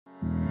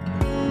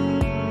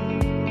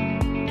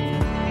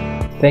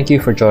Thank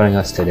you for joining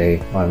us today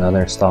on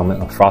another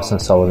installment of Frost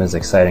 & Sullivan's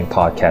exciting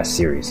podcast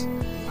series,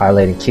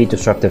 highlighting key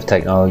disruptive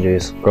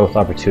technologies, growth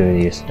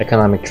opportunities,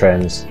 economic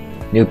trends,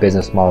 new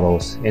business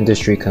models,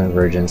 industry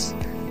convergence,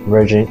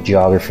 emerging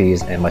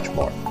geographies, and much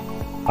more.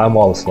 I'm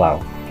Wallace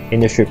Lau,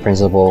 Industry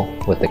Principal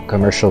with the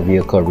Commercial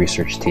Vehicle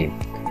Research Team.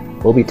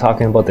 We'll be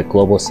talking about the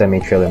global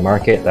semi-trailer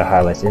market that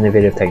highlights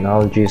innovative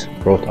technologies,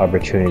 growth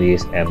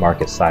opportunities, and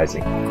market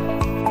sizing.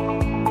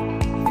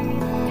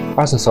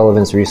 Frost &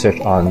 Sullivan's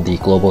research on the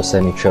global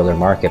semi-trailer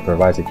market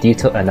provides a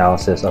detailed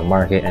analysis of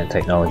market and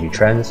technology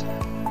trends,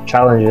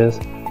 challenges,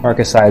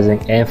 market sizing,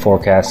 and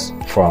forecasts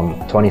from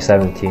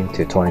 2017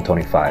 to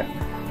 2025.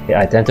 It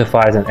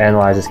identifies and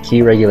analyzes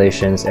key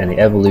regulations and the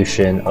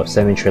evolution of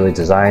semi-trailer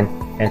design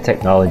and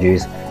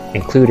technologies,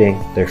 including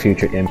their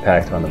future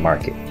impact on the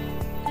market.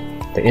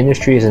 The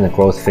industry is in the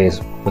growth phase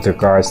with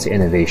regards to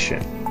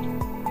innovation.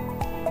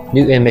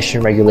 New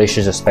emission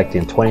regulations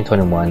expected in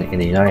 2021 in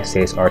the United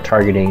States are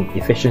targeting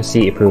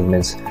efficiency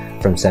improvements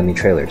from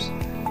semi-trailers.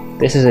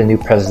 This is a new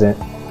precedent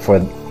for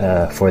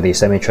the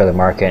semi-trailer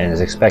market and is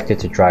expected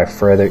to drive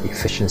further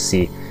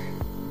efficiency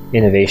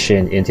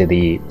innovation into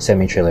the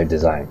semi-trailer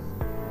design.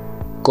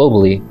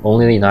 Globally,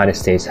 only the United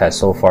States has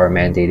so far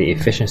mandated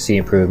efficiency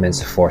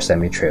improvements for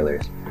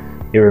semi-trailers.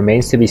 It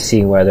remains to be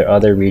seen whether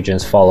other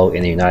regions follow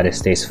in the United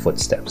States'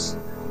 footsteps.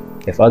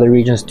 If other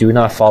regions do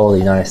not follow the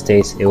United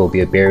States, it will be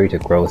a barrier to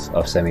growth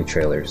of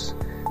semi-trailers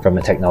from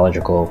a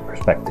technological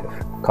perspective,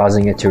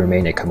 causing it to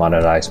remain a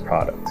commoditized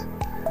product.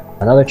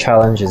 Another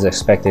challenge is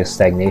expected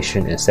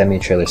stagnation in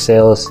semi-trailer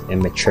sales in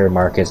mature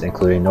markets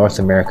including North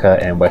America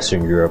and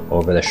Western Europe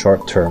over the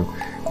short term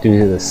due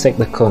to the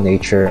cyclical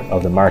nature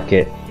of the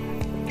market,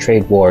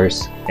 trade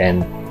wars,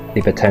 and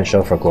the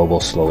potential for global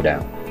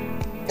slowdown.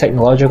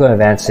 Technological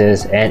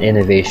advances and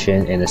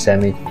innovation in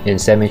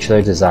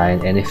semi-trailer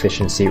design and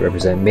efficiency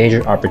represent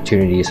major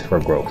opportunities for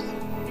growth.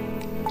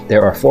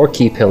 There are four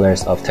key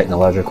pillars of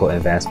technological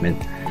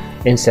advancement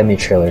in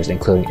semi-trailers,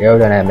 including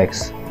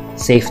aerodynamics,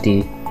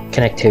 safety,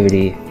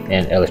 connectivity,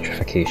 and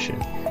electrification.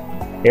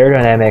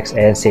 Aerodynamics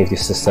and safety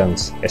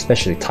systems,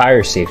 especially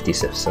tire safety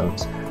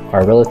systems,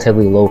 are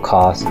relatively low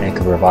cost and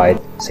can provide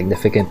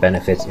significant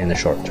benefits in the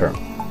short term.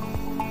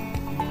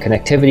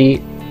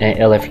 Connectivity and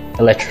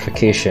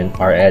electrification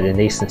are at a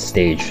nascent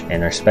stage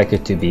and are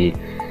expected to be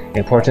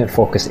important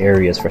focus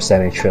areas for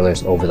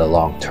semi-trailers over the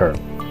long term.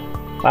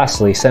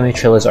 Lastly,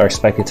 semi-trailers are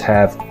expected to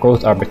have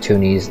growth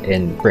opportunities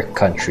in BRIC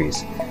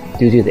countries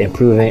due to the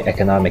improving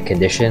economic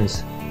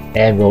conditions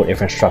and road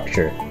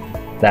infrastructure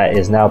that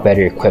is now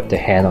better equipped to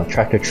handle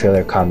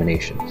tractor-trailer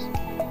combinations.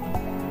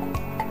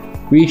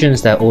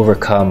 Regions that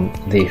overcome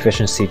the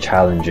efficiency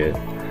challenges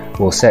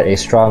will set a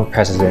strong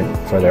precedent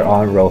for their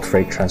on-road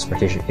freight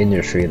transportation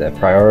industry that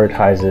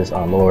prioritizes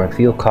on lowering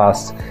fuel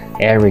costs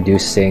and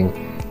reducing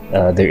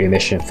their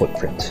emission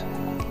footprint.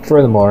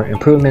 Furthermore,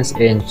 improvements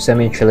in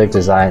semi-trailer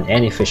design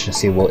and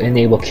efficiency will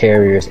enable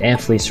carriers and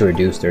fleets to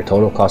reduce their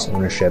total cost of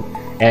ownership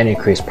and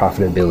increase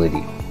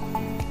profitability.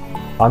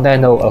 On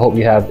that note, I hope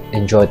you have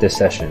enjoyed this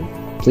session.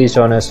 Please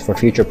join us for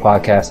future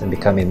podcasts and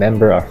become a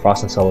member of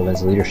Frost &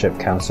 Sullivan's Leadership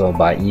Council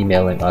by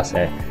emailing us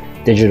at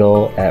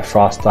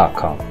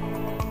digital@frost.com.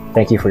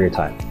 Thank you for your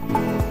time.